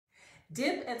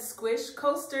Dip and squish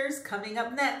coasters coming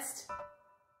up next.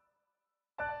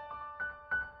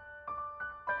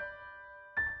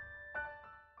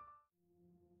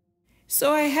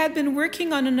 So I had been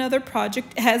working on another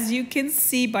project, as you can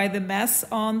see by the mess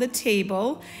on the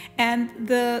table, and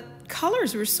the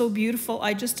colors were so beautiful,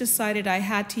 I just decided I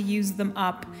had to use them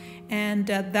up. And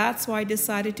that's why I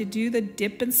decided to do the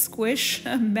dip and squish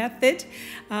method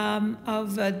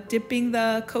of dipping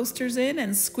the coasters in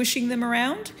and squishing them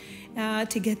around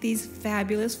to get these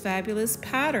fabulous, fabulous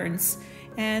patterns.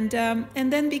 And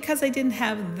then because I didn't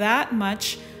have that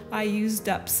much, I used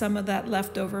up some of that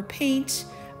leftover paint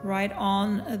right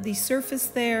on the surface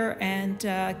there and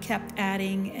kept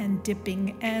adding and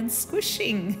dipping and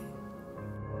squishing.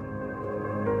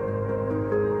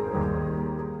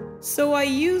 So I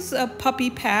use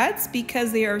puppy pads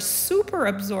because they are super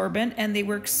absorbent and they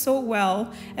work so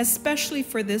well, especially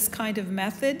for this kind of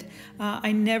method.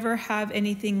 I never have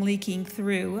anything leaking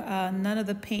through. None of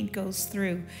the paint goes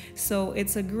through. So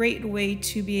it's a great way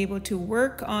to be able to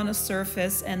work on a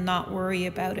surface and not worry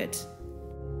about it.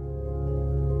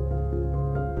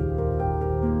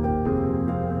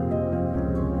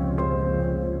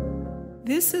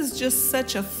 This is just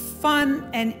such a fun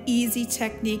and easy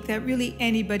technique that really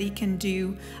anybody can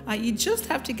do. You just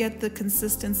have to get the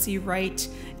consistency right.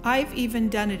 I've even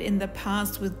done it in the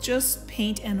past with just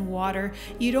paint and water.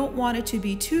 You don't want it to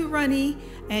be too runny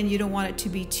and you don't want it to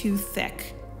be too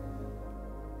thick.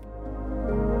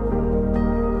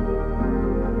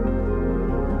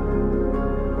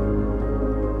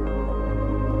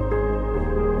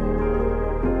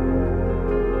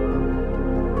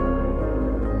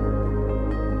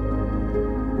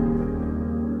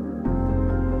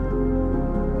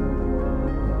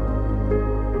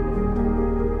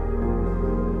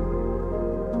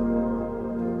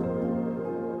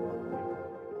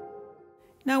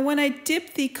 Now when I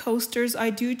dip the coasters, I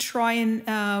do try and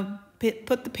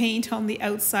put the paint on the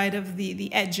outside of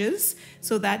the edges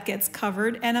so that gets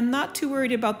covered, and I'm not too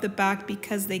worried about the back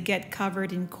because they get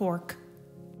covered in cork.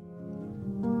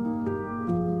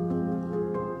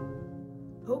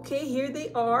 Okay, here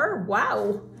they are.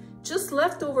 Wow, just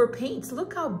leftover paint.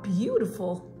 Look how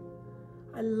beautiful.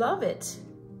 I love it.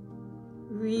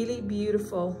 Really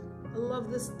beautiful. I love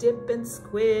this dip and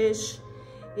squish.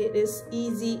 It is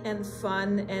easy and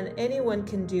fun and anyone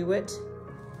can do it.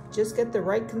 Just get the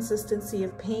right consistency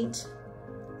of paint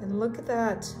and look at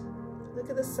that. Look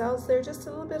at the cells there, just a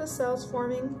little bit of cells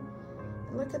forming.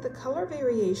 And look at the color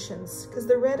variations because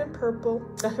the red and purple,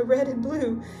 red and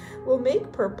blue will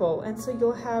make purple, and so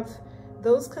you'll have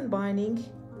those combining.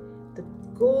 The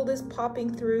gold is popping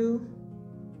through,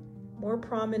 more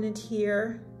prominent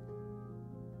here.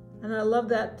 And I love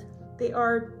that they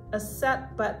are a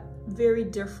set but very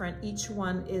different. Each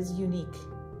one is unique.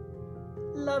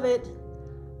 Love it.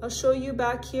 I'll show you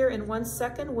back here in 1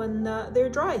 second when they're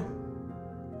dry.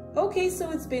 Okay,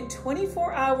 so it's been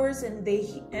 24 hours and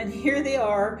here they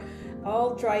are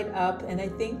all dried up, and I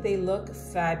think they look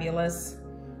fabulous.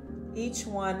 Each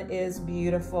one is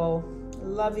beautiful.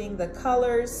 Loving the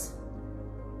colors,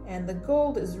 and the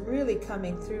gold is really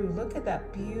coming through. Look at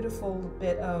that beautiful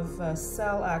bit of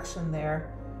cell action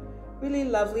there. Really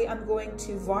lovely. I'm going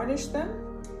to varnish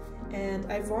them,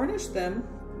 and I varnish them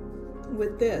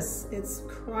with this. It's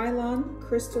Krylon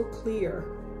Crystal Clear.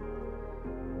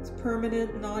 It's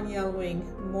permanent,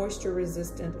 non-yellowing, moisture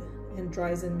resistant, and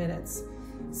dries in minutes.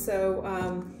 So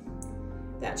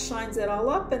that shines it all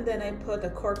up, and then I put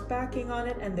a cork backing on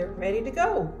it and they're ready to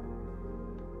go.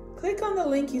 Click on the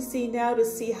link you see now to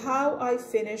see how I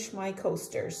finish my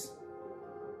coasters.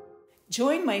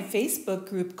 Join my Facebook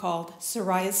group called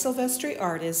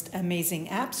SorayaSilvestriArtist, Amazing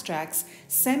Abstracts,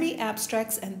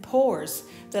 Semi-Abstracts, and Pours.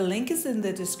 The link is in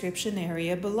the description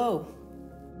area below.